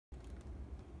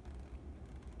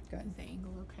Good. Is the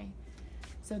angle okay?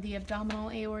 So the abdominal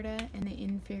aorta and the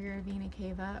inferior vena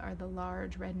cava are the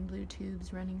large red and blue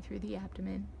tubes running through the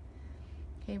abdomen.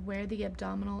 Okay, where the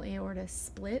abdominal aorta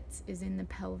splits is in the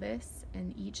pelvis,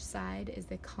 and each side is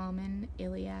the common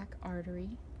iliac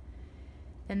artery.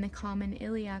 Then the common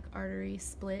iliac artery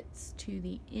splits to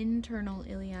the internal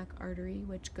iliac artery,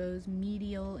 which goes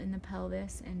medial in the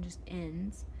pelvis and just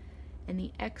ends, and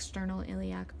the external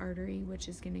iliac artery, which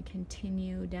is going to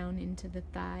continue down into the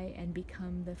thigh and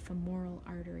become the femoral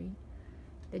artery.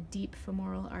 The deep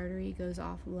femoral artery goes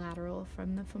off lateral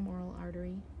from the femoral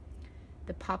artery.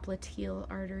 The popliteal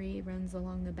artery runs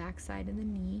along the backside of the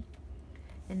knee,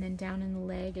 and then down in the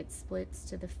leg it splits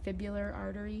to the fibular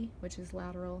artery, which is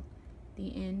lateral,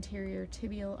 the anterior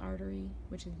tibial artery,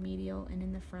 which is medial and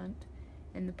in the front,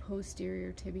 and the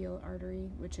posterior tibial artery,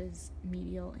 which is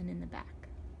medial and in the back.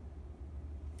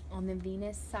 On the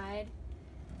venous side,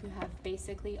 you have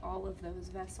basically all of those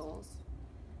vessels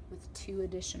with two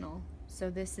additional. So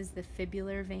this is the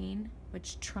fibular vein,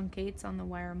 which truncates on the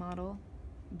wire model,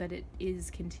 but it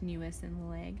is continuous in the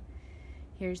leg.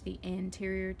 Here's the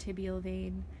anterior tibial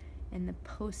vein and the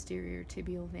posterior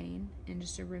tibial vein. And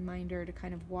just a reminder to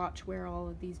kind of watch where all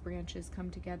of these branches come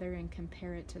together and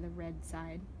compare it to the red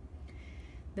side.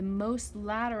 The most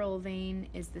lateral vein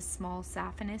is the small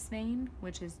saphenous vein,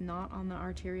 which is not on the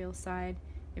arterial side.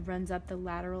 It runs up the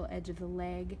lateral edge of the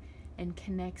leg and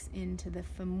connects into the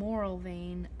femoral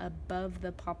vein above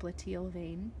the popliteal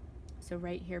vein. So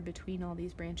right here between all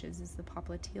these branches is the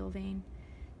popliteal vein.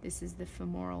 This is the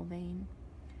femoral vein.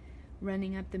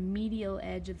 Running up the medial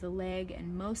edge of the leg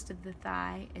and most of the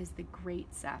thigh is the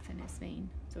great saphenous vein.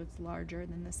 So it's larger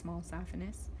than the small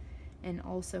saphenous, and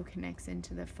also connects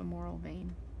into the femoral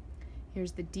vein.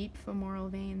 Here's the deep femoral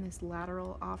vein, this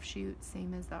lateral offshoot,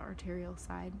 same as the arterial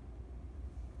side.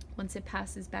 Once it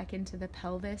passes back into the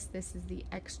pelvis, this is the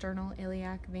external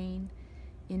iliac vein,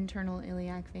 internal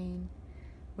iliac vein.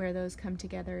 Where those come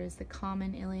together is the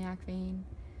common iliac vein,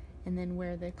 and then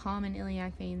where the common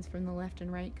iliac veins from the left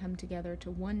and right come together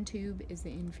to one tube is the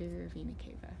inferior vena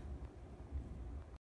cava.